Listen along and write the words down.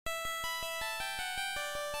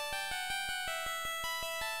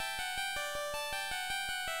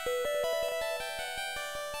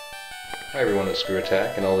Hi everyone at Screw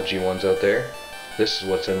Attack and all the G1s out there. This is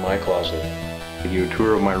what's in my closet. I'll give you a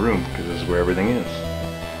tour of my room because this is where everything is.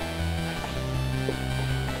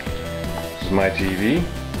 This is my TV.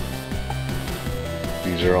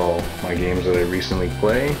 These are all my games that I recently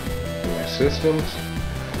play in my systems.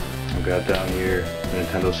 I've got down here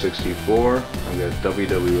Nintendo 64. I've got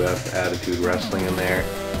WWF Attitude Wrestling in there.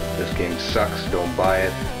 This game sucks, don't buy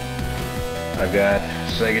it. I've got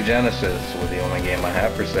Sega Genesis, with the only game I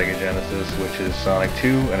have for Sega Genesis, which is Sonic 2,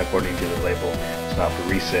 and according to the label, it's not for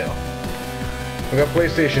resale. I've got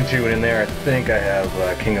PlayStation 2, and in there I think I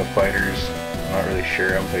have King of Fighters. I'm not really sure,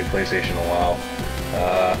 I haven't played PlayStation in a while.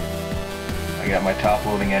 I got my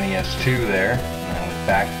top-loading NES 2 there, with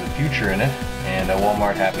Back to the Future in it, and a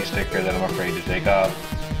Walmart Happy sticker that I'm afraid to take off,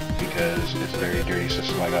 because it's a very dirty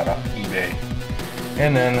system I got off eBay.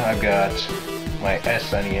 And then I've got my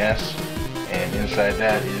SNES, and inside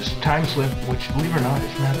that is Time Slip, which, believe it or not,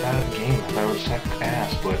 isn't that bad of a game. I thought it was suck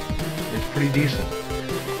ass, but it's pretty decent.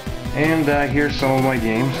 And here's some of my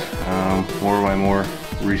games. More of my more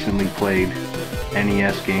recently played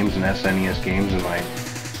NES games and SNES games, and my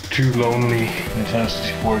two lonely Nintendo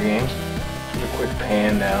 64 games. Just a quick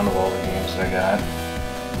pan down of all the games that I got.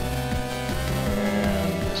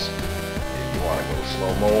 And this, if you want to go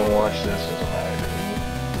slow-mo and watch this, doesn't matter to me.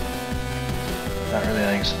 Not really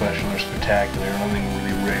anything special or spectacular, nothing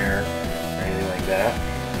really rare or anything like that.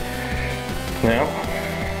 Now,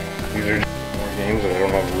 these are just more games that I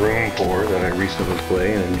don't have room for that I recently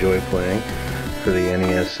play and enjoy playing for the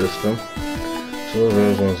NES system. So those are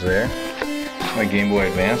those ones there. My Game Boy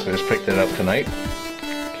Advance, I just picked it up tonight.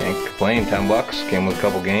 Can't complain, 10 bucks. Came with a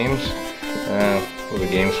couple games. With the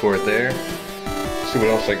games for it there. Let's see what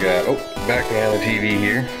else I got. Oh, back behind the TV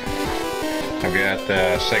here. I've got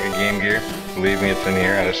Sega Game Gear. Believe me, it's in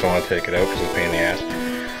here. I just don't want to take it out because it's a pain in the ass.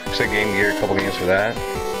 Sega Game Gear, a couple games for that.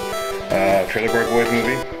 Trailer Park Boys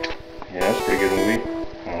movie. Yeah, it's a pretty good movie.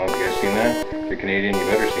 I don't know if you guys seen that. If you're Canadian, you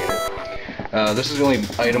better seen it. This is the only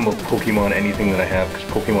item of Pokemon anything that I have because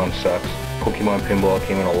Pokemon sucks. Pokemon Pinball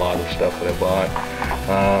came in a lot of stuff that I bought.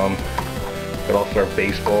 Got All-Star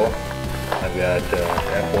Baseball. I've got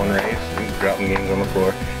F1 Race, dropping games on the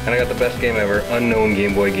floor. And I got the best game ever, unknown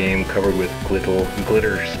Game Boy game covered with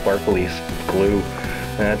glitter sparkly glue.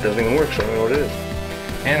 That doesn't even work, so I don't know what it is.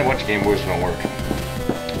 And a bunch of Game Boys don't work.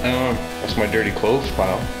 That's my dirty clothes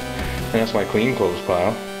pile. And that's my clean clothes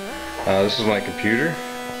pile. This is my computer.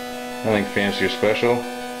 Nothing fancy or special.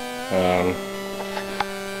 I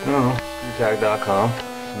don't know, Tag.com.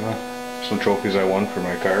 Some trophies I won for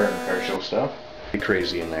my car and car show stuff. Pretty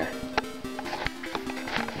crazy in there.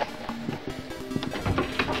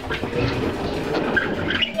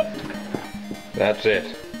 That's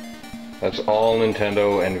it. That's all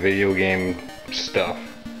Nintendo and video game stuff.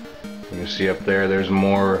 You can see up there, there's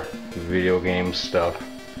more video game stuff.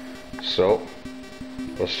 So,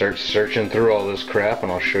 let's start searching through all this crap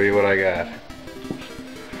and I'll show you what I got.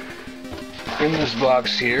 In this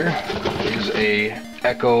box here is a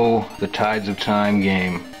Echo the Tides of Time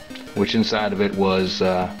game, which inside of it was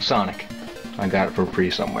Sonic. I got it for free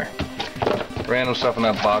somewhere. Random stuff in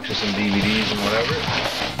that box, just some DVDs and whatever.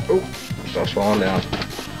 Oh, stuff's falling down.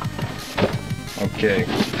 Okay,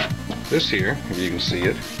 this here, if you can see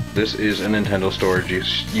it, this is a Nintendo storage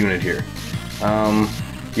unit here.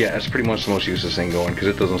 Yeah, it's pretty much the most useless thing going because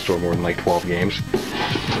it doesn't store more than like 12 games.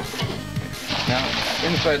 Now,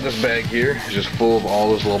 inside this bag here is just full of all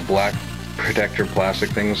those little black protector plastic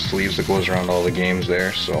things, sleeves that goes around all the games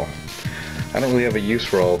there, so I don't really have a use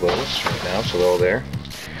for all of those right now, so they're all there.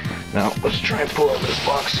 Now, let's try and pull out this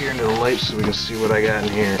box here into the light so we can see what I got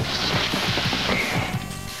in here.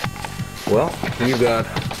 Well, we've got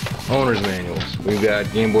owner's manuals, we've got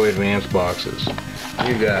Game Boy Advance boxes,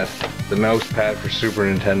 we've got the mouse pad for Super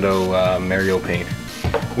Nintendo Mario Paint,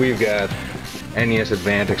 we've got NES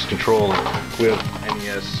Advantix controller, we have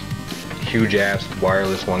NES huge ass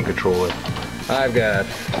wireless one controller, I've got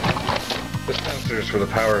dispensers for the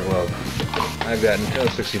Power Glove, I've got Nintendo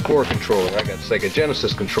 64 controller, I got Sega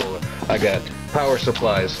Genesis controller, I got power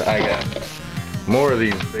supplies, I got more of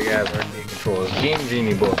these big ass arcade controllers, Game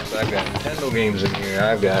Genie books, I've got Nintendo games in here,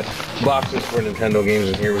 I've got boxes for Nintendo games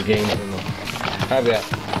in here with games in them, I've got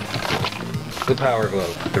the Power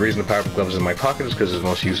Glove. The reason the Power Glove is in my pocket is because it's the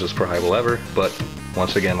most useless primal ever, but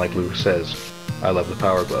once again, like Lou says, I love the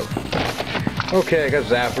Power Glove. Okay, I got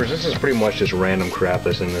zappers. This is pretty much just random crap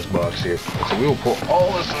that's in this box here. So we will pull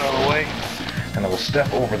all this out of the way, and I will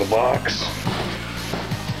step over the box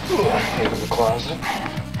into the closet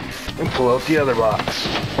and pull out the other box.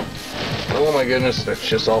 Oh my goodness, that's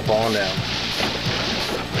just all falling down.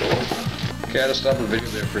 Okay, I had to stop the video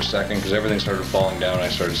there for a second because everything started falling down and I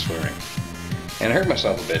started swearing. and I hurt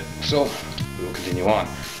myself a bit. So we'll continue on.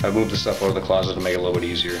 I moved the stuff out of the closet to make it a little bit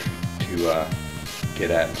easier to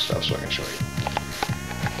get at and stuff, so I can show you.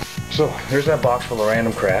 So there's that box full of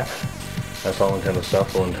random crap. That's all Nintendo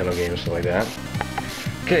stuff, all Nintendo games, stuff like that.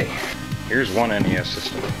 Okay, here's one NES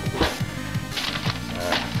system.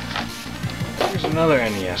 Here's another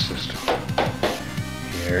NES system.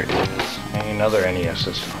 Here is another NES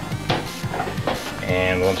system.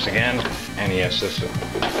 And once again, NES system.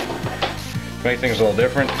 To make things a little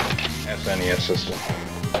different, that's NES system.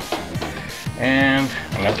 And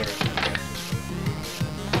another.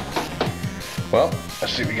 Well,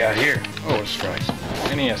 let's see what we got here. Oh, it's Christ.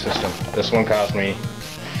 NES system. This one cost me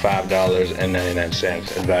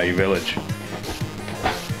 $5.99 at Value Village.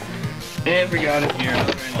 And we got it here,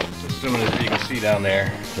 another NES system, and as you can see down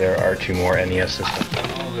there, there are 2 more NES systems.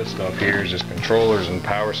 All this stuff here is just controllers and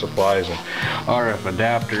power supplies and RF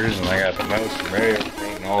adapters, and I got the mouse and Mario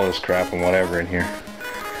Paint and all this crap and whatever in here.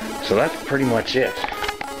 So that's pretty much it.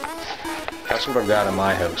 That's what I've got in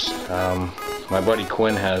my house. My buddy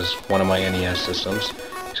Quinn has one of my NES systems.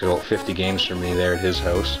 He's got about 50 games for me there at his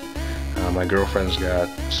house. My girlfriend's got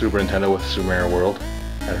Super Nintendo with Super Mario World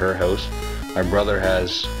at her house. My brother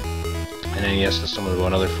has an NES system with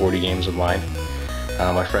another 40 games of mine.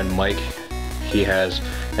 My friend Mike, he has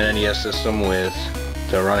an NES system with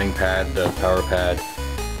the running pad, the power pad,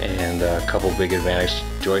 and a couple big Advantage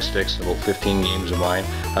joysticks, about 15 games of mine.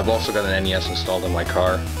 I've also got an NES installed in my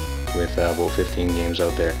car with about 15 games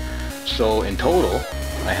out there. So in total,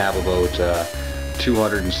 I have about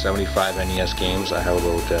 275 NES games. I have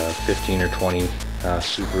about 15 or 20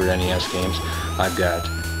 Super NES games. I've got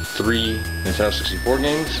 3 Nintendo 64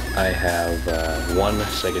 games. I have 1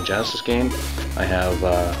 Sega Genesis game. I have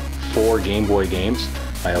 4 Game Boy games.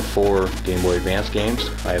 I have 4 Game Boy Advance games.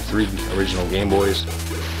 I have 3 original Game Boys.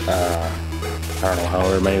 I don't know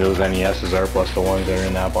however many of those NESs are, plus the ones that are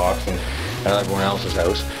in that box and at everyone else's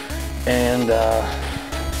house. And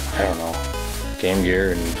I don't know, Game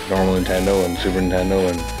Gear and normal Nintendo and Super Nintendo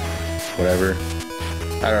and whatever.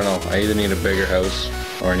 I don't know, I either need a bigger house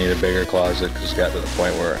or I need a bigger closet, because it's got to the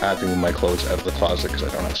point where I have to move my clothes out of the closet because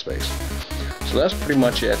I don't have space. So that's pretty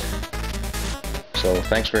much it. So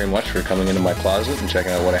thanks very much for coming into my closet and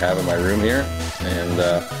checking out what I have in my room here,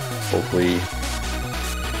 and hopefully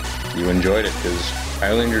you enjoyed it, because I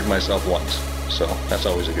only injured myself once, so that's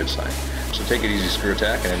always a good sign. So take it easy, Screw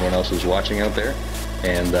Attack, and everyone else who's watching out there,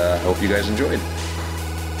 and hope you guys enjoyed.